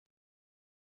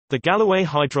The Galloway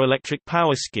Hydroelectric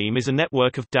Power Scheme is a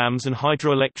network of dams and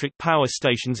hydroelectric power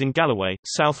stations in Galloway,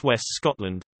 southwest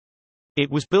Scotland.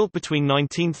 It was built between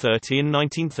 1930 and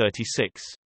 1936.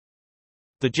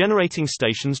 The generating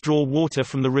stations draw water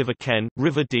from the River Ken,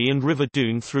 River Dee and River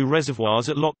Doon through reservoirs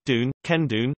at Loch Doon,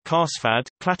 Kendoon, Carsfad,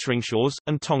 Clatteringshaws,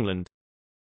 and Tongland.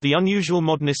 The unusual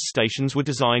modernist stations were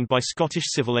designed by Scottish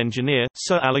civil engineer,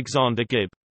 Sir Alexander Gibb.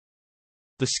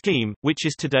 The scheme, which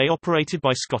is today operated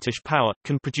by Scottish Power,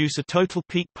 can produce a total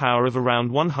peak power of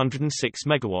around 106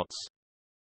 megawatts.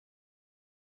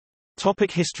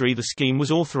 History. The scheme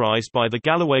was authorised by the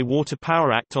Galloway Water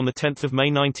Power Act on 10 May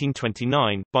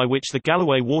 1929, by which the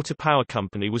Galloway Water Power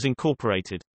Company was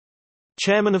incorporated.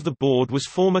 Chairman of the board was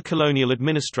former colonial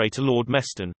administrator Lord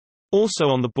Meston. Also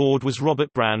on the board was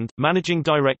Robert Brand, managing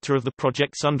director of the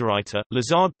project's underwriter,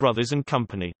 Lazard Brothers and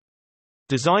Company.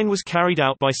 Design was carried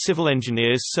out by civil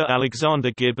engineers Sir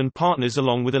Alexander Gibb and partners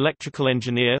along with electrical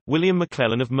engineer, William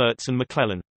McClellan of Mertz and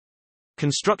McClellan.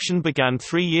 Construction began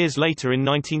 3 years later in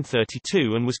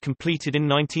 1932 and was completed in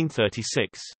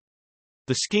 1936.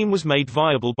 The scheme was made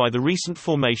viable by the recent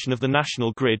formation of the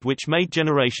national grid, which made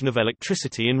generation of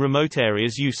electricity in remote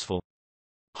areas useful.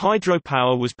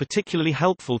 Hydropower was particularly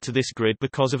helpful to this grid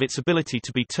because of its ability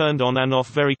to be turned on and off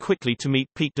very quickly to meet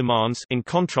peak demands, in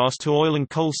contrast to oil and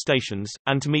coal stations,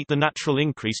 and to meet the natural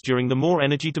increase during the more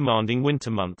energy-demanding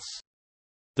winter months.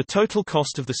 The total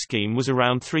cost of the scheme was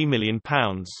around £3 million.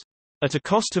 At a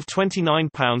cost of £29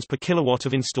 per kilowatt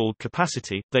of installed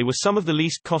capacity, they were some of the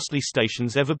least costly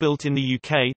stations ever built in the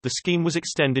UK. The scheme was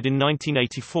extended in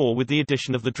 1984 with the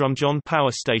addition of the Drumjohn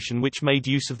Power Station, which made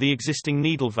use of the existing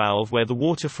needle valve where the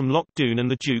water from Loch Doon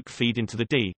and the Duke feed into the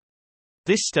Dee.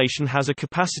 This station has a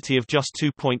capacity of just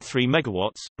 2.3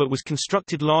 megawatts, but was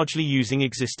constructed largely using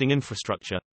existing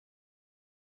infrastructure.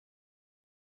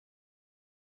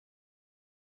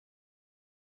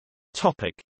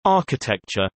 Topic: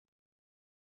 Architecture.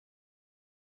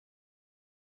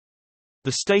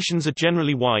 The stations are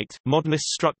generally white, modernist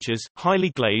structures,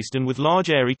 highly glazed and with large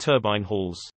airy turbine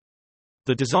halls.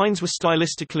 The designs were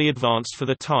stylistically advanced for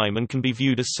the time and can be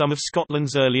viewed as some of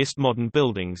Scotland's earliest modern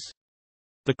buildings.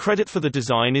 The credit for the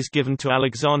design is given to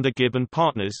Alexander Gibb and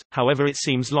partners, however it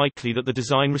seems likely that the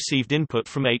design received input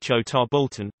from H. O.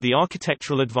 Tarbolton, the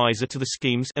architectural advisor to the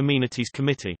scheme's Amenities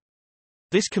Committee.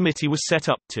 This committee was set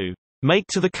up to make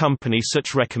to the company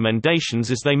such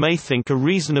recommendations as they may think are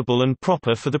reasonable and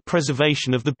proper for the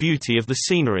preservation of the beauty of the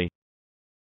scenery.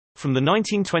 From the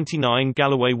 1929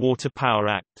 Galloway Water Power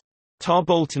Act.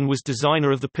 Tarbolton was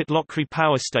designer of the Pitlochry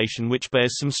Power Station, which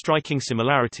bears some striking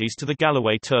similarities to the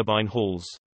Galloway turbine halls.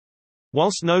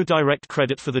 Whilst no direct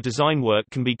credit for the design work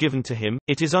can be given to him,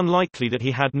 it is unlikely that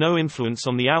he had no influence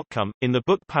on the outcome. In the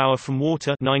book Power from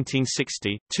Water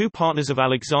 1960, two partners of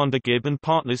Alexander Gibb and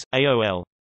partners, A.O.L.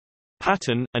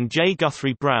 Patton, and J.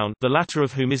 Guthrie Brown, the latter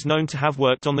of whom is known to have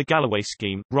worked on the Galloway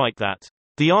scheme, write that,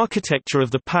 "The architecture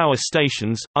of the power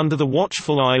stations, under the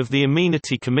watchful eye of the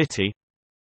Amenity Committee,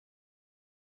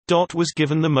 was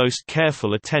given the most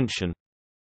careful attention."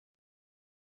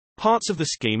 Parts of the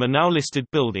scheme are now listed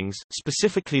buildings,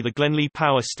 specifically the Glenlee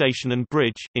Power Station and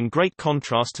Bridge. In great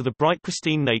contrast to the bright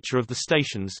pristine nature of the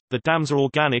stations, the dams are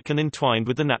organic and entwined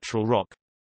with the natural rock.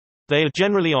 They are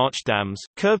generally arch dams,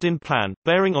 curved in plan,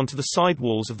 bearing onto the side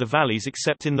walls of the valleys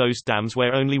except in those dams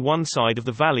where only one side of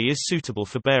the valley is suitable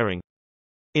for bearing.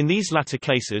 In these latter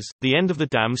cases, the end of the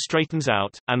dam straightens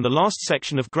out, and the last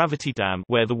section of gravity dam,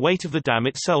 where the weight of the dam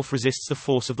itself resists the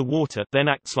force of the water, then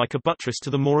acts like a buttress to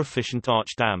the more efficient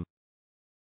arch dam.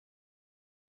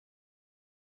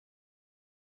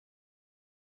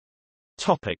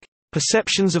 Topic: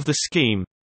 Perceptions of the scheme.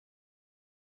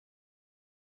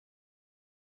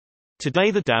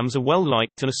 Today the dams are well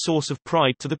liked and a source of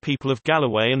pride to the people of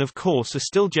Galloway and of course are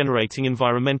still generating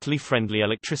environmentally friendly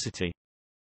electricity.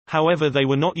 However, they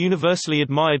were not universally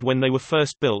admired when they were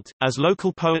first built, as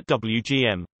local poet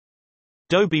W.G.M.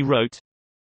 Dobie wrote,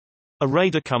 "A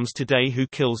raider comes today who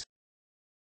kills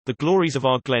the glories of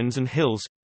our glens and hills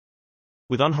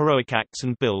with unheroic acts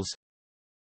and bills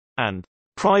and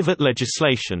private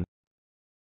legislation.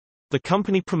 The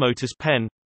company promoters pen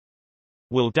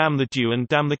will damn the Dew and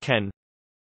damn the Ken,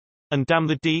 and damn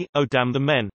the Dee, oh damn the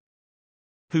men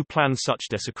who plan such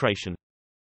desecration."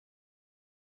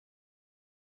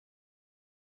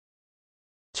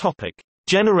 Topic: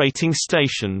 Generating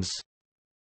stations.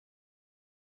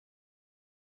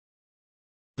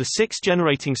 The 6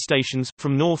 generating stations,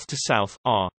 from north to south,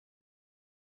 are